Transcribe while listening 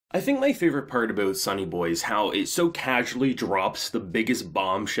I think my favorite part about Sonny Boy is how it so casually drops the biggest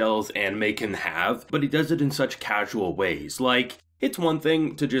bombshells anime can have, but it does it in such casual ways. Like, it's one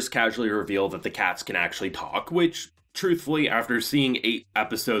thing to just casually reveal that the cats can actually talk, which, truthfully, after seeing 8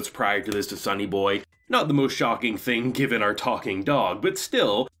 episodes prior to this to Sonny Boy, not the most shocking thing given our talking dog, but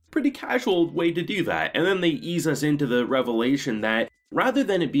still, pretty casual way to do that. And then they ease us into the revelation that rather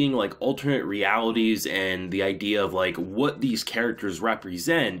than it being like alternate realities and the idea of like what these characters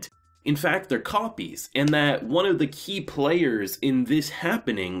represent, in fact they're copies, and that one of the key players in this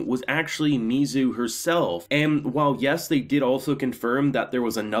happening was actually Mizu herself. And while yes, they did also confirm that there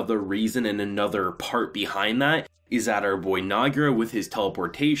was another reason and another part behind that, is that our boy Nagira with his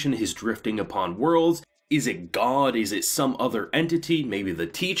teleportation, his drifting upon worlds, is it God, is it some other entity, maybe the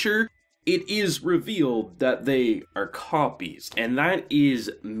teacher? It is revealed that they are copies, and that is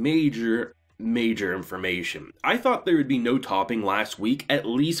major information. I thought there would be no topping last week, at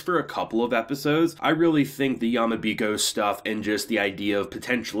least for a couple of episodes. I really think the Yamabiko stuff and just the idea of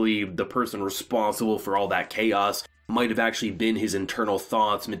potentially the person responsible for all that chaos might have actually been his internal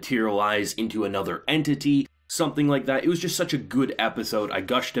thoughts materialized into another entity. Something like that. It was just such a good episode. I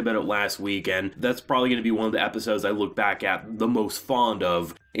gushed about it last week, and that's probably going to be one of the episodes I look back at the most fond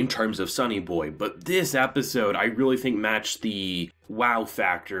of in terms of Sonny Boy. But this episode, I really think matched the wow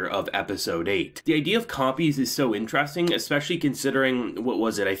factor of episode 8. The idea of copies is so interesting, especially considering, what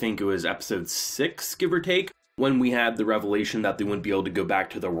was it? I think it was episode 6, give or take, when we had the revelation that they wouldn't be able to go back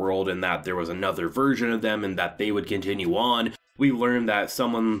to the world and that there was another version of them and that they would continue on. We learned that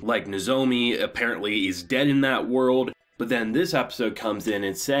someone like Nozomi apparently is dead in that world, but then this episode comes in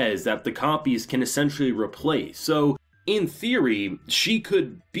and says that the copies can essentially replace. So, in theory, she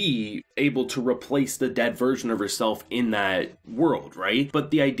could be able to replace the dead version of herself in that world, right?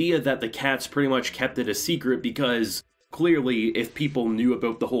 But the idea that the cats pretty much kept it a secret because clearly, if people knew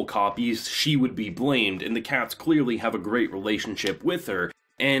about the whole copies, she would be blamed, and the cats clearly have a great relationship with her.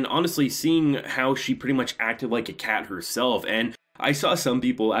 And honestly, seeing how she pretty much acted like a cat herself, and I saw some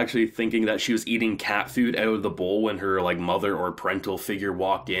people actually thinking that she was eating cat food out of the bowl when her like mother or parental figure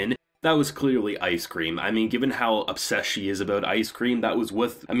walked in. That was clearly ice cream. I mean, given how obsessed she is about ice cream, that was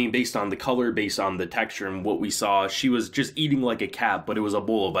based on the color, based on the texture and what we saw, she was just eating like a cat, but it was a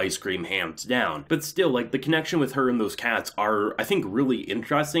bowl of ice cream hands down. But still, like, the connection with her and those cats are, I think, really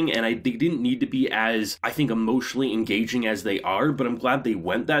interesting, and they didn't need to be as, I think, emotionally engaging as they are, but I'm glad they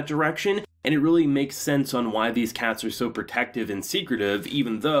went that direction, and it really makes sense on why these cats are so protective and secretive,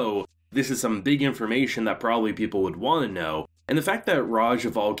 even though this is some big information that probably people would want to know. And the fact that Raj,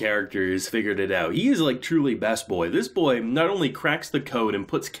 of all characters, figured it out, he is like truly best boy. This boy not only cracks the code and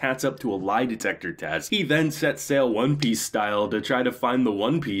puts cats up to a lie detector test, he then sets sail One Piece style to try to find the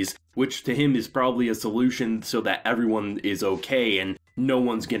One Piece, which to him is probably a solution so that everyone is okay and no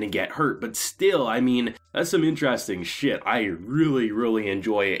one's gonna get hurt. But still, I mean, that's some interesting shit. I really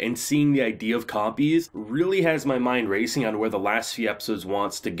enjoy it, and seeing the idea of copies really has my mind racing on where the last few episodes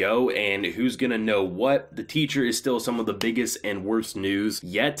wants to go and who's gonna know what. The teacher is still some of the biggest and worst news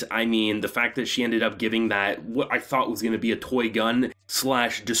yet. I mean, the fact that she ended up giving that, what I thought was gonna be a toy gun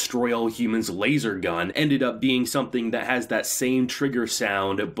 / destroy all humans laser gun, ended up being something that has that same trigger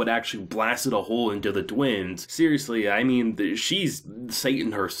sound but actually blasted a hole into the twins. Seriously, I mean, she's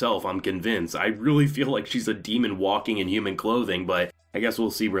Satan herself, I'm convinced. I really feel like she's a demon walking in human clothing, but I guess we'll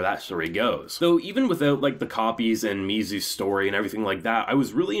see where that story goes. Though even without like the copies and Mizu's story and everything like that, I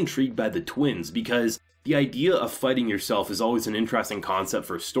was really intrigued by the twins because the idea of fighting yourself is always an interesting concept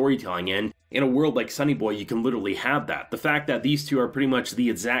for storytelling, and in a world like Sonny Boy, you can literally have that. The fact that these two are pretty much the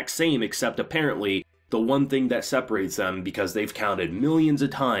exact same, except apparently the one thing that separates them, because they've counted millions of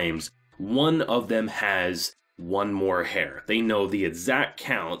times, one of them has one more hair. They know the exact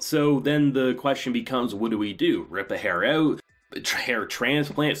count, so then the question becomes, what do we do? Rip a hair out? Hair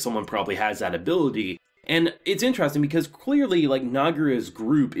transplant? Someone probably has that ability. And it's interesting because clearly, like, Nagira's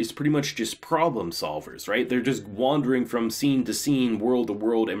group is pretty much just problem solvers, right? They're just wandering from scene to scene, world to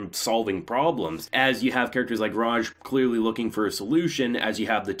world, and solving problems. As you have characters like Raj clearly looking for a solution, as you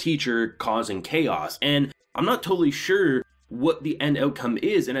have the teacher causing chaos. And I'm not totally sure what the end outcome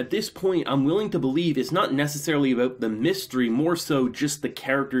is, and at this point I'm willing to believe it's not necessarily about the mystery, more so just the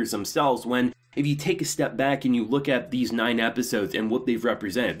characters themselves, when if you take a step back and you look at these 9 episodes and what they've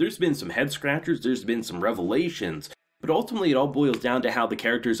represented, there's been some head scratchers, there's been some revelations, but ultimately it all boils down to how the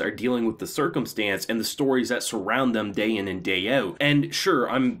characters are dealing with the circumstance and the stories that surround them day in and day out. And sure,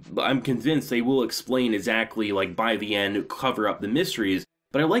 I'm convinced they will explain exactly, like, by the end, cover up the mysteries,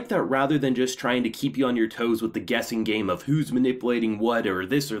 but I like that rather than just trying to keep you on your toes with the guessing game of who's manipulating what or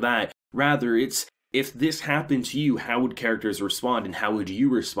this or that, rather it's if this happened to you, how would characters respond and how would you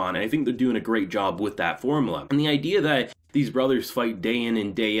respond? And I think they're doing a great job with that formula. And the idea that these brothers fight day in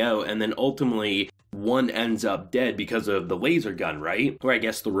and day out, and then ultimately one ends up dead because of the laser gun, right? Or I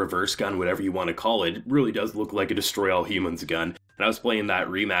guess the reverse gun, whatever you want to call it. It really does look like a destroy all humans gun. And I was playing that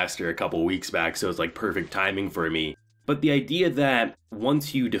remaster a couple weeks back, so it's like perfect timing for me. But the idea that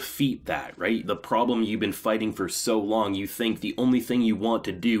once you defeat that, right, the problem you've been fighting for so long, you think the only thing you want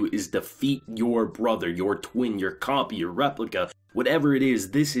to do is defeat your brother, your twin, your copy, your replica, whatever it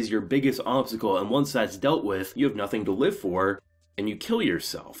is, this is your biggest obstacle, and once that's dealt with, you have nothing to live for, and you kill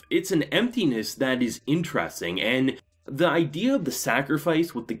yourself. It's an emptiness that is interesting, and the idea of the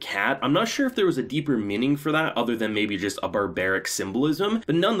sacrifice with the cat, I'm not sure if there was a deeper meaning for that other than maybe just a barbaric symbolism,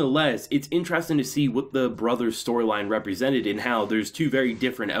 but nonetheless, it's interesting to see what the brothers' storyline represented and how there's two very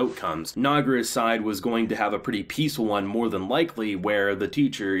different outcomes. Nagara's side was going to have a pretty peaceful one more than likely, where the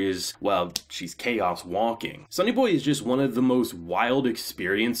teacher is, well, she's chaos walking. Sonny Boy is just one of the most wild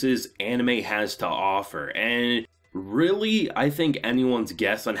experiences anime has to offer, and really, I think anyone's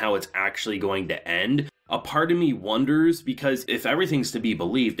guess on how it's actually going to end. A part of me wonders, because if everything's to be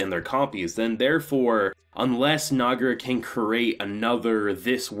believed and they're copies, then therefore, unless Nagara can create another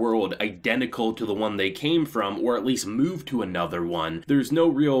this world identical to the one they came from, or at least move to another one, there's no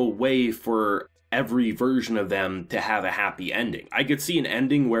real way for every version of them to have a happy ending. I could see an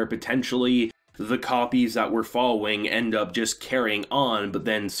ending where potentially the copies that we're following end up just carrying on, but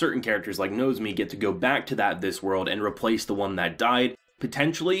then certain characters like Nozomi get to go back to that this world and replace the one that died,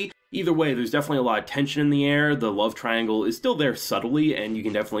 potentially. Either way, there's definitely a lot of tension in the air. The love triangle is still there subtly, and you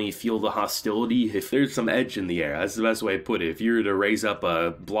can definitely feel the hostility. If there's some edge in the air, that's the best way to put it. If you were to raise up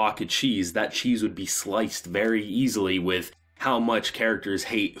a block of cheese, that cheese would be sliced very easily with how much characters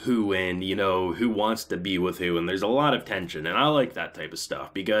hate who and, you know, who wants to be with who, and there's a lot of tension, and I like that type of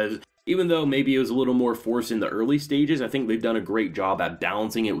stuff, because even though maybe it was a little more forced in the early stages, I think they've done a great job at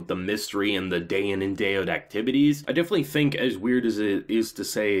balancing it with the mystery and the day in and day out activities. I definitely think, as weird as it is to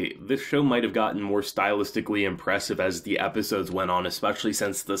say, this show might have gotten more stylistically impressive as the episodes went on, especially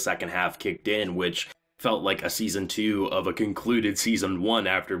since the second half kicked in, which felt like a season 2 of a concluded season 1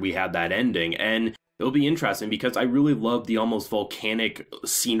 after we had that ending. And it'll be interesting because I really love the almost volcanic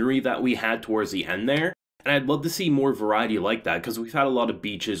scenery that we had towards the end there. And I'd love to see more variety like that, because we've had a lot of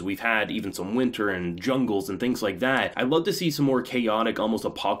beaches, we've had even some winter and jungles and things like that. I'd love to see some more chaotic, almost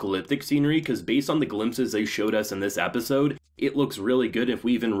apocalyptic scenery, because based on the glimpses they showed us in this episode, it looks really good. If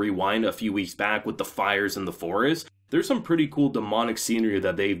we even rewind a few weeks back with the fires in the forest, there's some pretty cool demonic scenery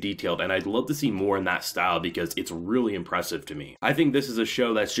that they've detailed, and I'd love to see more in that style because it's really impressive to me. I think this is a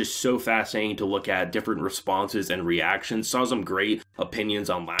show that's just so fascinating to look at different responses and reactions. Saw some great opinions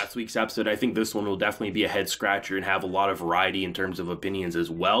on last week's episode. I think this one will definitely be a head scratcher and have a lot of variety in terms of opinions as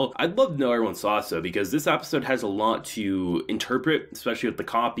well. I'd love to know everyone's thoughts though, because this episode has a lot to interpret, especially with the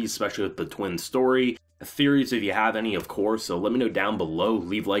copies, especially with the twin story. Theories if you have any, of course, so let me know down below.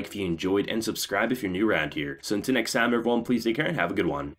 Leave a like if you enjoyed, and subscribe if you're new around here. So until next time, everyone, please take care and have a good one.